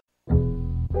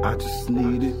I just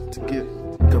needed to get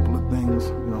a couple of things,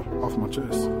 off my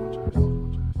chest.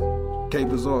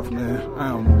 Cape is off, man. I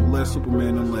am less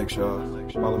Superman than Lex, y'all.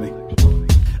 Follow me.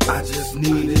 I just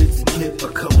needed to get a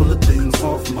couple of things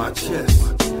off my chest.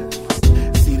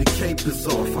 See, the cape is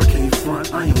off, I can't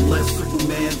front. I am less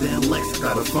Superman than Lex. I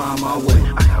gotta find my way.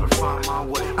 I gotta find my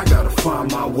way. I gotta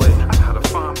find my way. I gotta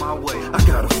find my way. I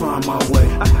gotta find my way.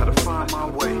 I gotta find my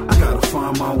way. I gotta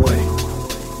find my way.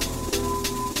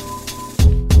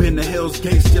 Been to Hell's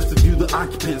Gates just to view the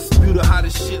occupants. View the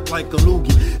hottest shit like a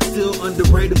loogie. Still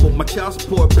underrated, but my child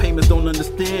support payments don't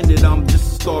understand it. I'm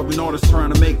just a starving artist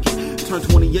trying to make it. Turned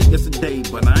 28 yesterday,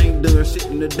 but I ain't done shit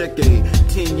in a decade.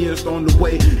 10 years on the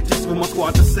way, just for my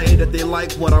squad to say that they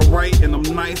like what I write. And I'm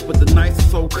nice, but the nights are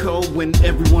so cold when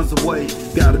everyone's away.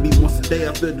 Gotta be once a day,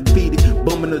 I feel defeated.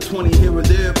 Bumming a 20 here or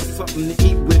there for something to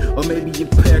eat with. Or maybe a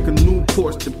pack of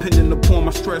Newports, depending upon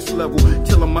my stress level.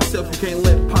 Telling myself you can't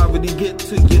let poverty get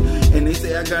to you. And they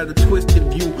say I got a twisted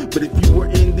view, but if you were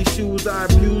in these shoes I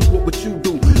abuse, what would you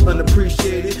do?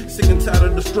 Unappreciated, sick and tired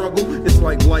of the struggle. It's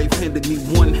like life handed me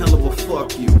one hell of a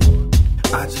fuck you.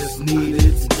 I just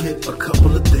needed to get a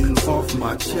couple of things off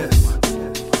my chest.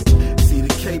 See,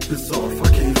 the cape is off, I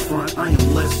can't front. I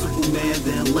am less Superman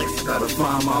than Lex. I gotta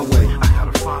find my way. I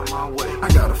gotta find my way. I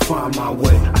gotta find my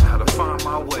way. I gotta find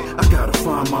my way. I gotta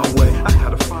find my way. I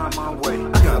gotta find my way.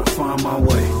 I gotta find my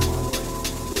way.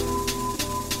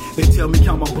 They tell me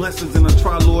count my blessings and I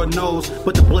try, Lord knows.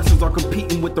 But the blessings are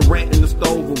competing with the rat in the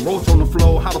stove. A roach on the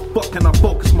floor, how the fuck can I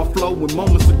focus my flow? When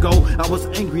moments ago I was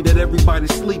angry that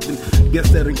everybody's sleeping.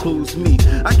 Guess that includes me.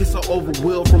 I get so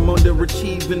overwhelmed from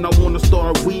underachieving, I wanna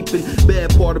start weeping.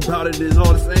 Bad part about it is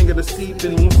all this anger that's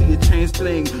seeping. Won't see a change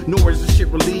thing, nor is the shit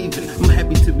relieving. I'm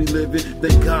happy to be living,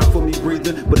 thank God for me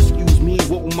breathing. But excuse me,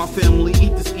 what will my family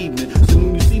eat this evening? So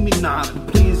when you see me nod,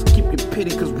 please keep your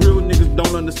pity. Cause real niggas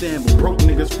don't understand, but broke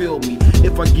niggas feel me.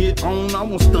 If I get on, I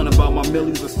won't stun about my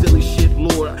millions of silly shit,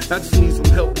 Lord. I just need some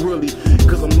help, really.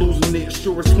 Cause I'm losing it.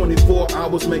 Sure as 24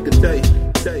 hours make a day.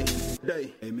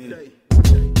 Amen.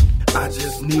 I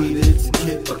just needed to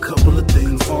get a couple of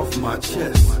things off my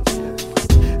chest.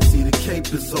 See, the cape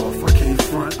is off, I can't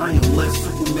front. I am less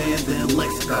Superman than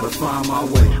Lex. I gotta find my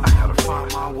way. I gotta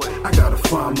find my way. I gotta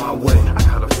find my way. I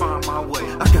gotta find my way.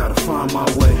 I gotta find my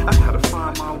way. I gotta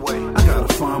find my way. I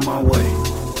gotta find my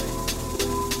way.